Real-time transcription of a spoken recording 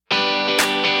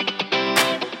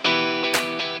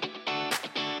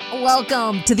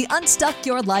Welcome to the Unstuck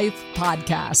Your Life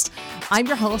podcast. I'm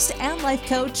your host and life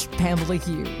coach, Pamela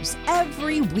Hughes.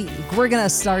 Every week, we're going to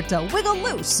start to wiggle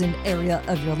loose an area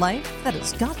of your life that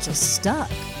has got you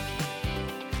stuck.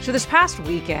 So this past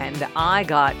weekend, I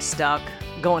got stuck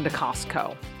going to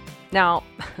Costco. Now,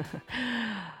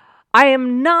 I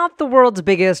am not the world's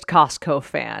biggest Costco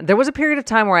fan. There was a period of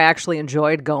time where I actually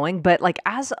enjoyed going, but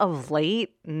as of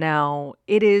late, no,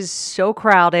 it is so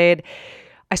crowded.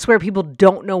 I swear people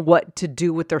don't know what to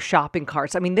do with their shopping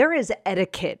carts. I mean, there is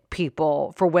etiquette,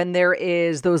 people, for when there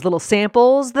is those little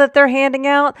samples that they're handing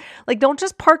out. Don't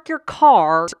just park your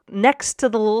car next to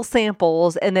the little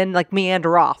samples and then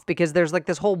meander off because there's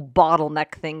this whole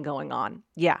bottleneck thing going on.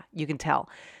 Yeah, you can tell.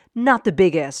 Not the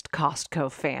biggest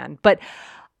Costco fan, but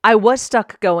I was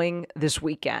stuck going this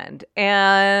weekend.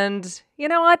 And you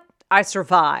know what? I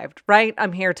survived, right?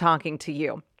 I'm here talking to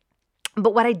you.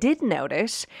 But what I did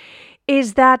notice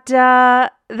is that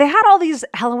they had all these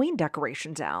Halloween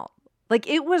decorations out.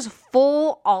 It was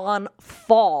full on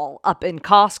fall up in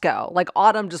Costco.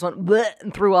 Autumn just went bleh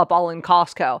and threw up all in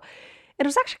Costco. It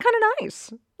was actually kind of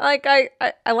nice.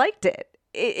 I liked it.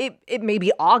 It may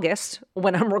be August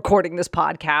when I'm recording this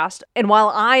podcast. And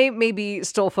while I may be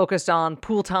still focused on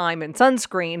pool time and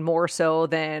sunscreen more so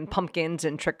than pumpkins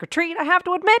and trick or treat, I have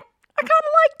to admit, I kind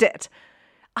of liked it.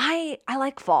 I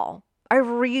like fall. I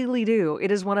really do.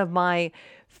 It is one of my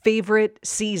favorite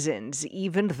seasons,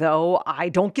 even though I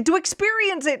don't get to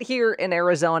experience it here in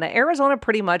Arizona. Arizona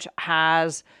pretty much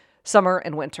has summer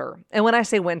and winter. And when I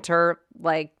say winter,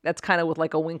 that's kind of with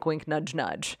a wink, wink, nudge,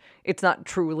 nudge. It's not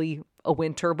truly a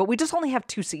winter, but we just only have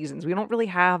two seasons. We don't really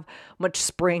have much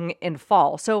spring and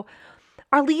fall. So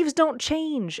our leaves don't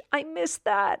change. I miss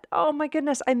that. Oh my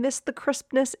goodness. I miss the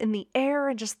crispness in the air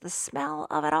and just the smell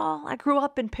of it all. I grew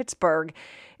up in Pittsburgh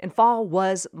and fall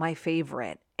was my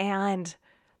favorite. And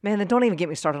man, then don't even get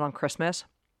me started on Christmas.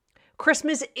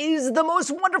 Christmas is the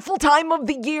most wonderful time of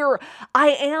the year.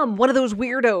 I am one of those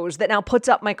weirdos that now puts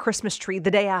up my Christmas tree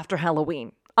the day after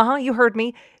Halloween. You heard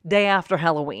me. Day after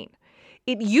Halloween.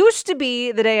 It used to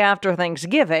be the day after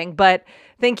Thanksgiving, but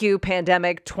thank you,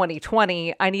 pandemic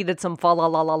 2020, I needed some fa la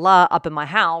la la la up in my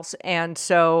house. And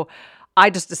so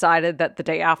I just decided that the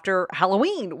day after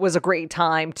Halloween was a great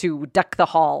time to deck the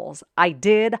halls. I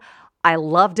did. I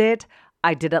loved it.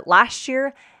 I did it last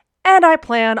year, and I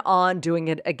plan on doing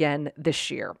it again this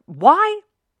year. Why?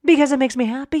 Because it makes me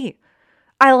happy.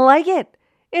 I like it.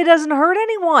 It doesn't hurt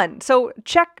anyone. So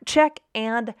check,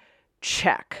 and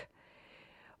check.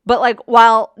 But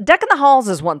while decking the halls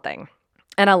is one thing,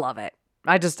 and I love it.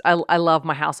 I love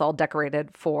my house all decorated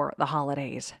for the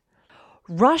holidays.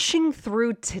 Rushing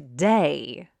through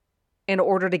today in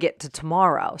order to get to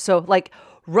tomorrow. So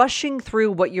rushing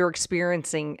through what you're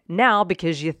experiencing now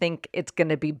because you think it's going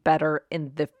to be better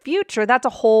in the future, that's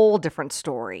a whole different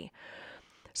story.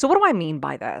 So what do I mean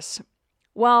by this?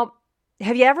 Well,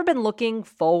 have you ever been looking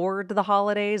forward to the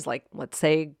holidays, let's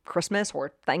say Christmas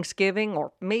or Thanksgiving,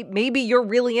 or maybe you're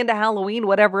really into Halloween,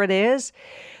 whatever it is,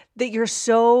 that you're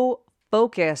so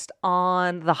focused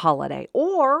on the holiday,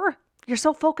 or you're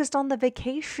so focused on the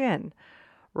vacation,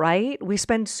 right? We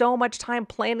spend so much time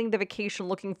planning the vacation,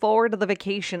 looking forward to the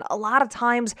vacation. A lot of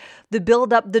times the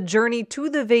build up, the journey to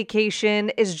the vacation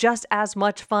is just as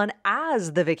much fun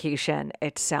as the vacation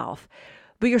itself.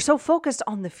 But you're so focused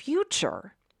on the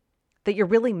future that you're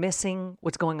really missing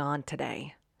what's going on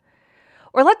today.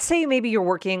 Or let's say maybe you're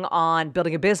working on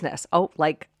building a business.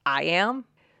 Like I am.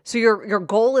 So your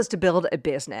goal is to build a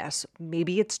business.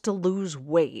 Maybe it's to lose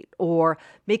weight or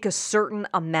make a certain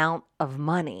amount of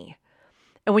money.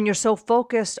 And when you're so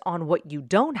focused on what you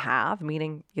don't have,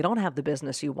 meaning you don't have the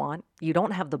business you want, you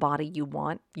don't have the body you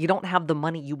want, you don't have the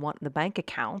money you want in the bank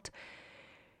account,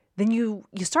 then you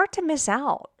start to miss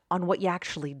out on what you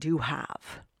actually do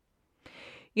have.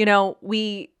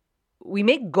 We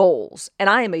make goals, and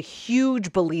I am a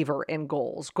huge believer in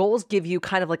goals. Goals give you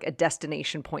kind of a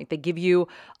destination point. They give you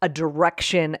a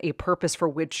direction, a purpose for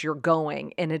which you're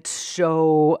going, and it's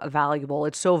so valuable.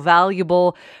 It's so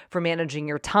valuable for managing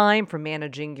your time, for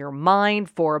managing your mind,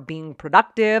 for being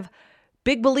productive.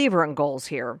 Big believer in goals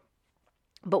here.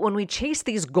 But when we chase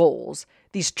these goals,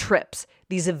 these trips,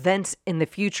 these events in the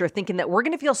future, thinking that we're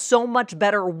going to feel so much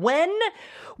better when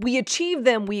we achieve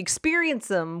them, we experience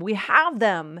them, we have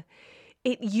them,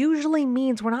 it usually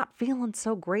means we're not feeling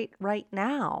so great right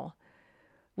now.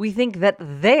 We think that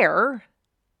there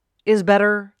is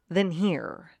better than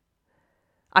here.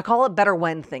 I call it better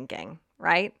when thinking,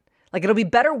 right? It'll be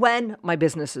better when my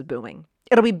business is booming.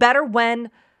 It'll be better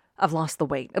when I've lost the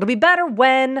weight. It'll be better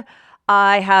when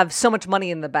I have so much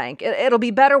money in the bank. It'll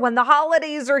be better when the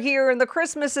holidays are here and the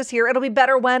Christmas is here. It'll be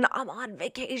better when I'm on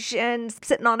vacation,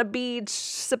 sitting on a beach,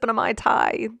 sipping a Mai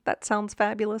Tai. That sounds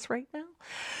fabulous right now.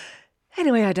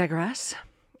 Anyway, I digress.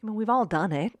 I mean, we've all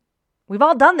done it. We've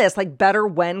all done this, like better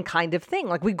when kind of thing.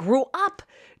 Like we grew up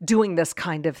doing this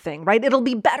kind of thing, right? It'll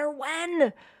be better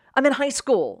when I'm in high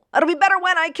school. It'll be better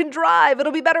when I can drive.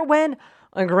 It'll be better when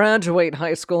I graduate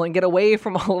high school and get away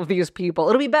from all of these people.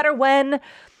 It'll be better when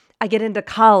I get into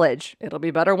college. It'll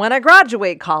be better when I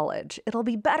graduate college. It'll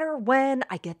be better when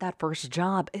I get that first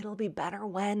job. It'll be better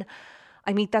when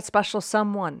I meet that special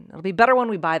someone. It'll be better when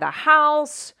we buy the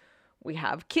house, we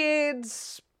have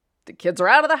kids, the kids are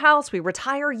out of the house, we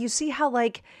retire. You see how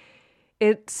like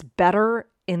it's better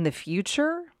in the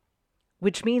future,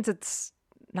 which means it's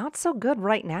not so good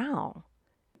right now.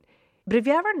 But have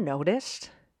you ever noticed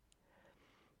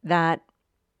that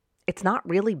it's not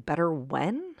really better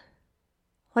when?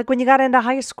 Like when you got into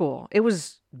high school, it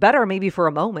was better maybe for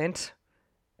a moment,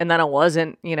 and then it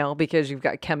wasn't, because you've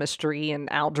got chemistry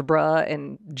and algebra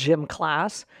and gym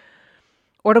class.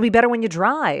 Or it'll be better when you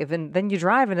drive, and then you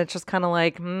drive and it's just kind of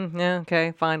like, yeah,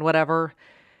 okay, fine, whatever.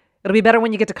 It'll be better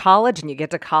when you get to college, and you get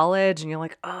to college and you're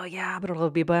like, oh yeah, but it'll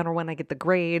be better when I get the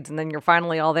grades. And then you're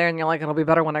finally all there and you're like, it'll be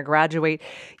better when I graduate.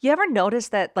 You ever notice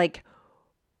that like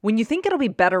when you think it'll be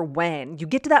better when you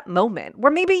get to that moment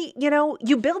where maybe,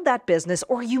 you build that business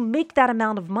or you make that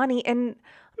amount of money, and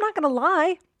I'm not going to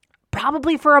lie,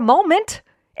 probably for a moment,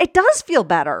 it does feel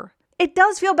better. It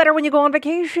does feel better when you go on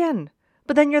vacation.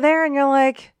 But then you're there and you're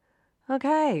like,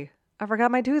 okay, I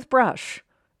forgot my toothbrush.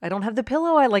 I don't have the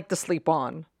pillow I like to sleep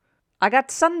on. I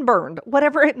got sunburned,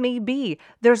 whatever it may be.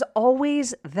 There's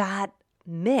always that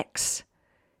mix.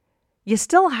 You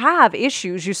still have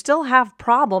issues. You still have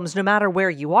problems no matter where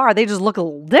you are. They just look a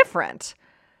little different.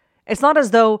 It's not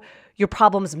as though your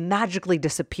problems magically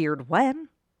disappeared when.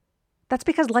 That's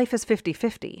because life is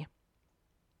 50-50.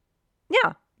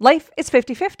 Yeah, life is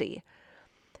 50-50.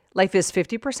 Life is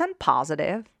 50%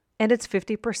 positive and it's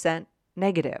 50%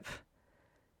 negative.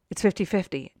 It's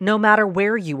 50-50, no matter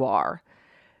where you are.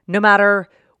 No matter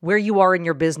where you are in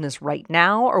your business right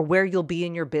now or where you'll be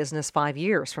in your business 5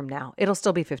 years from now, it'll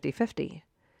still be 50-50.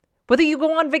 Whether you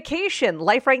go on vacation,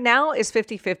 life right now is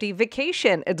 50-50.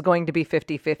 Vacation, it's going to be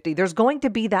 50-50. There's going to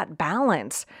be that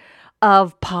balance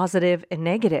of positive and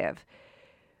negative.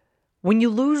 When you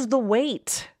lose the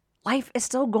weight, life is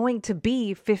still going to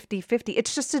be 50-50.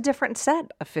 It's just a different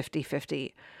set of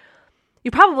 50-50.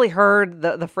 You probably heard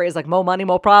the phrase like more money,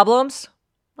 more problems.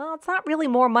 Well, it's not really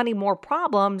more money, more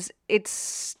problems. It's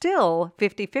still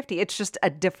 50-50. It's just a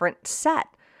different set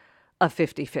of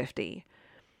 50-50.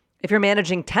 If you're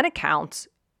managing 10 accounts,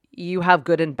 you have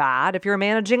good and bad. If you're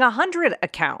managing 100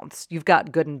 accounts, you've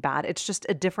got good and bad. It's just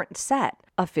a different set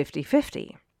of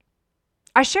 50-50.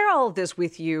 I share all of this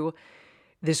with you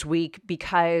this week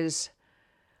because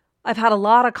I've had a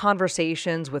lot of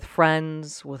conversations with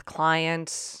friends, with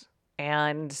clients,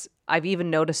 and I've even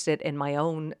noticed it in my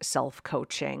own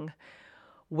self-coaching,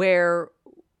 where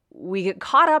we get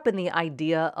caught up in the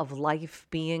idea of life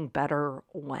being better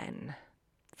when.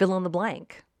 Fill in the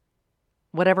blank.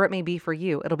 Whatever it may be for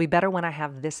you, it'll be better when I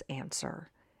have this answer.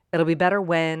 It'll be better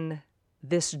when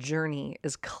this journey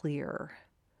is clear.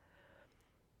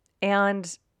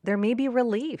 And there may be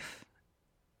relief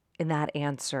in that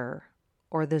answer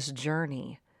or this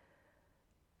journey.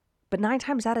 But 9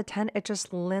 times out of 10, it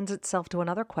just lends itself to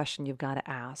another question you've got to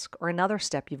ask or another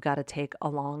step you've got to take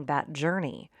along that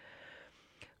journey.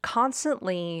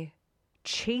 Constantly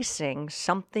chasing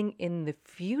something in the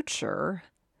future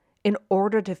in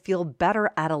order to feel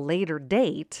better at a later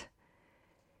date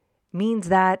means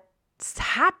that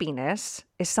happiness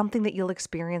is something that you'll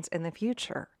experience in the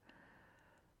future.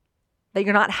 That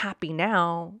you're not happy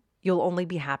now, you'll only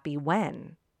be happy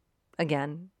when.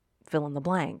 Again, fill in the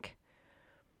blank.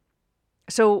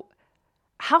 So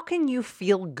how can you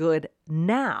feel good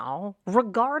now,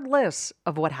 regardless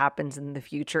of what happens in the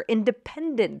future,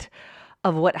 independent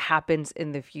of what happens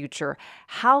in the future?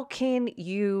 How can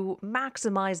you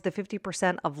maximize the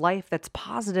 50% of life that's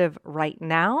positive right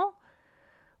now?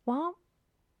 Well,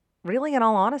 really, in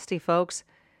all honesty, folks,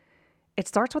 it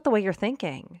starts with the way you're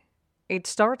thinking. It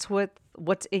starts with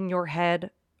what's in your head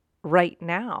right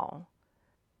now.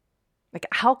 Like,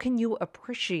 how can you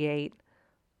appreciate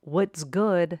what's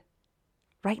good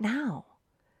right now?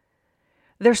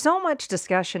 There's so much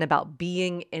discussion about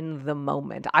being in the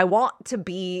moment. I want to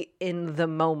be in the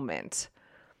moment.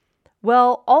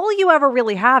 Well, all you ever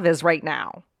really have is right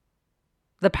now.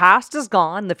 The past is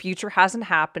gone. The future hasn't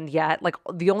happened yet. Like,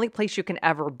 the only place you can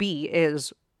ever be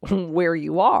is where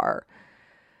you are.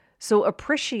 So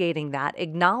appreciating that,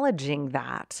 acknowledging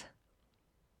that,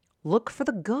 look for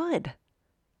the good.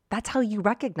 That's how you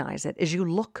recognize it, is you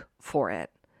look for it.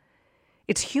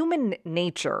 It's human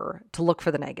nature to look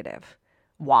for the negative.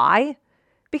 Why?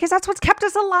 Because that's what's kept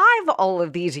us alive all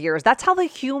of these years. That's how the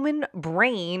human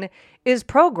brain is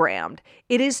programmed.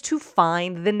 It is to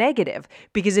find the negative.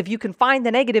 Because if you can find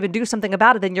the negative and do something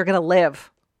about it, then you're going to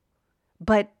live.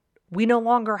 But we no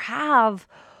longer have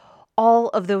all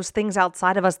of those things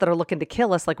outside of us that are looking to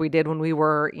kill us like we did when we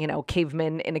were,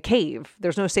 cavemen in a cave.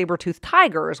 There's no saber-toothed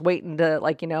tigers waiting to,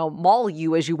 maul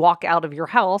you as you walk out of your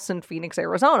house in Phoenix,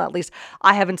 Arizona. At least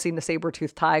I haven't seen a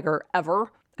saber-toothed tiger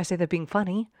ever. I say that being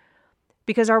funny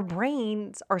because our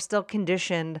brains are still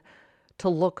conditioned to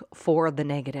look for the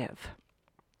negative.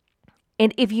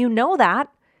 And if you know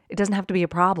that, it doesn't have to be a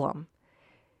problem.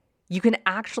 You can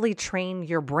actually train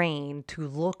your brain to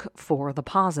look for the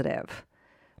positive,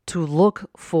 to look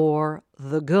for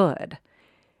the good.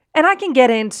 And I can get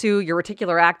into your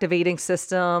reticular activating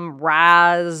system,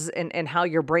 RAS, and how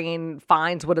your brain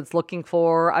finds what it's looking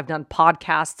for. I've done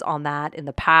podcasts on that in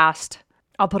the past.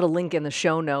 I'll put a link in the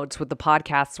show notes with the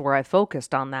podcasts where I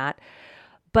focused on that.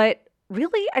 But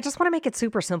really, I just want to make it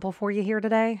super simple for you here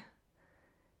today.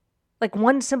 Like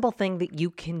one simple thing that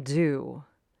you can do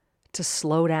to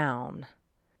slow down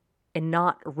and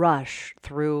not rush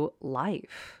through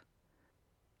life.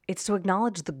 It's to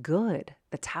acknowledge the good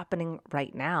that's happening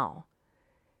right now.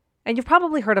 And you've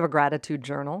probably heard of a gratitude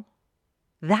journal.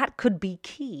 That could be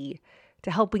key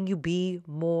to helping you be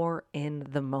more in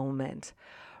the moment.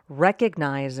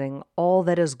 Recognizing all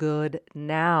that is good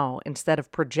now instead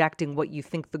of projecting what you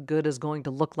think the good is going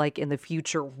to look like in the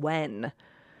future when.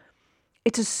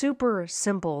 It's a super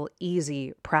simple,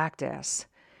 easy practice.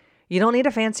 You don't need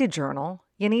a fancy journal.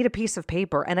 You need a piece of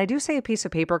paper. And I do say a piece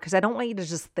of paper because I don't want you to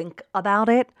just think about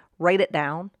it, write it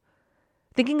down.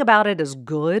 Thinking about it is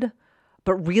good,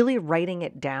 but really writing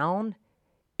it down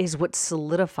is what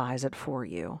solidifies it for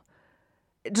you.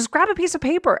 Just grab a piece of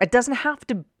paper. It doesn't have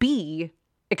to be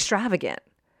extravagant.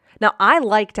 Now, I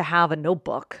like to have a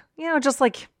notebook, just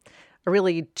like a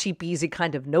really cheap, easy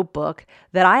kind of notebook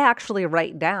that I actually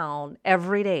write down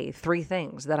every day 3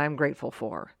 things that I'm grateful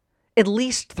for. At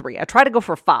least 3. I try to go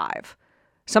for 5.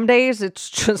 Some days it's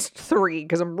just 3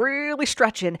 because I'm really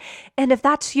stretching. And if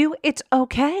that's you, it's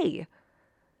okay.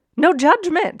 No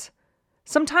judgment.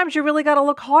 Sometimes you really got to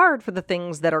look hard for the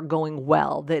things that are going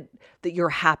well, that you're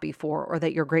happy for or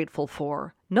that you're grateful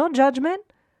for. No judgment,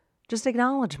 just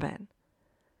acknowledgement.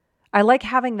 I like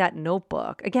having that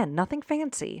notebook. Again, nothing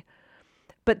fancy,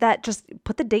 but that just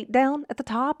put the date down at the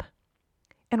top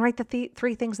and write the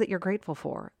 3 things that you're grateful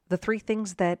for, the 3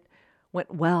 things that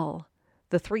went well,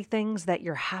 the 3 things that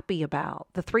you're happy about,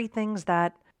 the 3 things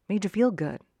that made you feel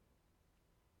good.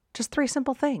 Just 3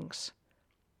 simple things.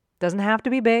 Doesn't have to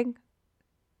be big.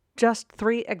 Just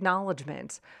 3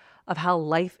 acknowledgments of how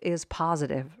life is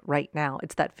positive right now.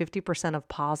 It's that 50% of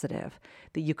positive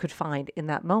that you could find in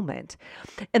that moment.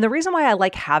 And the reason why I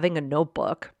like having a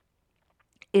notebook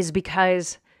is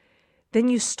because then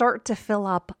you start to fill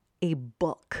up a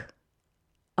book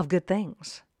of good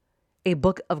things, a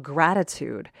book of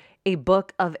gratitude, a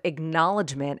book of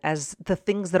acknowledgement as the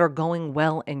things that are going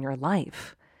well in your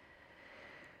life.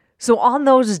 So on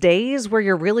those days where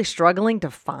you're really struggling to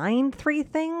find 3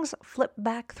 things, flip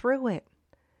back through it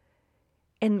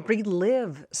and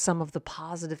relive some of the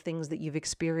positive things that you've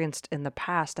experienced in the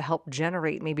past to help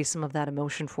generate maybe some of that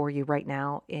emotion for you right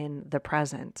now in the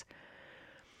present.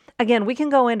 Again, we can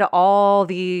go into all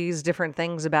these different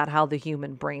things about how the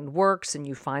human brain works and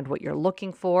you find what you're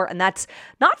looking for. And that's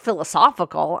not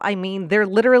philosophical. I mean, there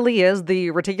literally is the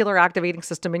reticular activating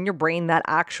system in your brain that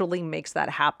actually makes that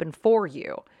happen for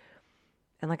you.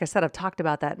 And like I said, I've talked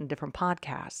about that in different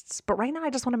podcasts. But right now, I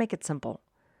just want to make it simple.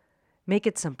 Make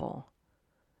it simple.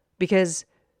 Because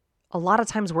a lot of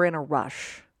times we're in a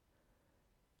rush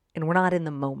and we're not in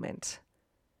the moment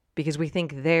because we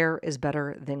think there is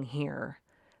better than here.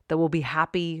 That we'll be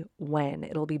happy when.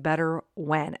 It'll be better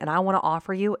when. And I want to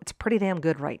offer you, it's pretty damn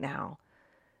good right now.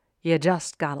 You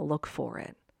just got to look for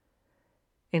it.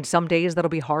 In some days, that'll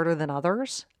be harder than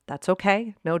others. That's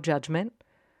okay. No judgment.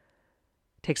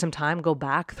 Take some time, go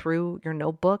back through your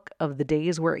notebook of the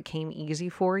days where it came easy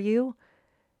for you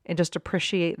and just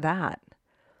appreciate that.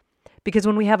 Because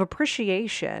when we have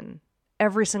appreciation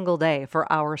every single day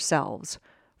for ourselves,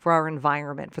 for our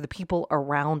environment, for the people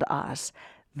around us,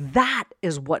 that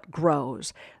is what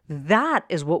grows. That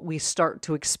is what we start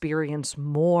to experience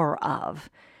more of.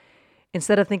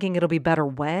 Instead of thinking it'll be better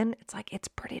when, it's like, it's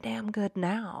pretty damn good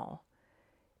now.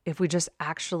 If we just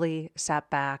actually sat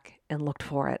back and looked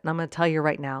for it. And I'm going to tell you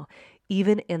right now,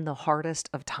 even in the hardest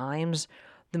of times,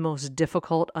 the most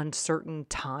difficult, uncertain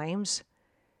times,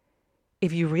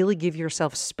 if you really give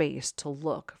yourself space to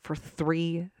look for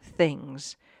 3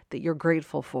 things that you're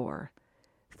grateful for,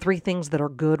 3 things that are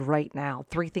good right now,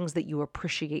 3 things that you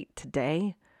appreciate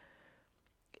today,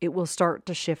 it will start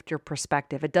to shift your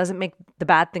perspective. It doesn't make the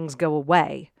bad things go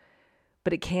away,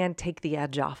 but it can take the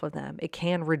edge off of them. It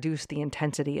can reduce the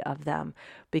intensity of them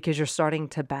because you're starting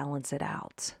to balance it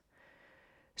out.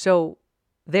 So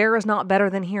there is not better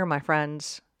than here, my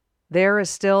friends. There is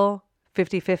still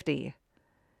 50-50.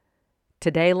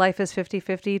 Today, life is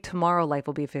 50-50. Tomorrow, life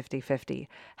will be 50-50.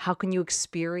 How can you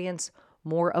experience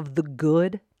more of the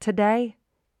good today?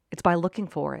 It's by looking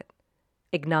for it,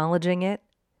 acknowledging it,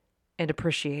 and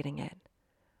appreciating it.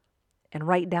 And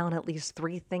write down at least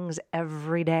 3 things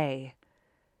every day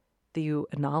that you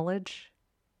acknowledge,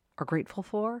 are grateful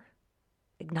for,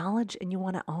 acknowledge, and you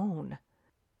want to own.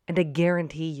 And I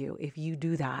guarantee you, if you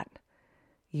do that,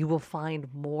 you will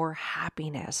find more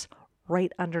happiness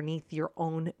right underneath your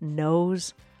own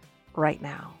nose right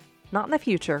now. Not in the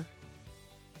future,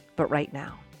 but right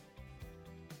now.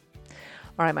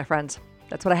 All right, my friends,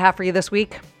 that's what I have for you this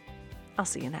week. I'll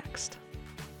see you next.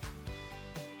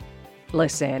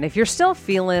 Listen, if you're still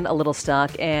feeling a little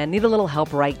stuck and need a little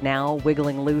help right now,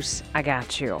 wiggling loose, I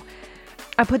got you.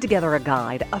 I put together a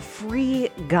guide, a free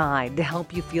guide to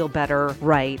help you feel better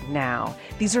right now.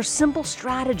 These are simple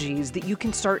strategies that you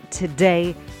can start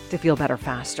today to feel better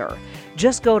faster.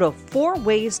 Just go to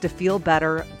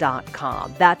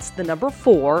 4waystoFeelBetter.com. That's the number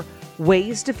 4,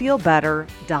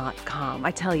 waystoFeelBetter.com.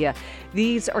 I tell you,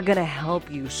 these are going to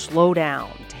help you slow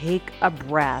down, take a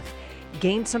breath,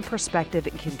 gain some perspective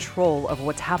and control of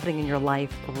what's happening in your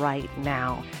life right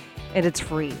now. And it's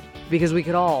free because we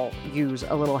could all use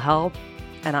a little help,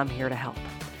 and I'm here to help.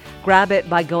 Grab it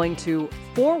by going to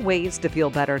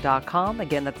 4waystoFeelBetter.com.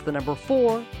 Again, that's the number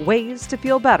 4,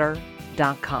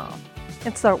 waystoFeelBetter.com.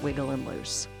 And start wiggling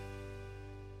loose.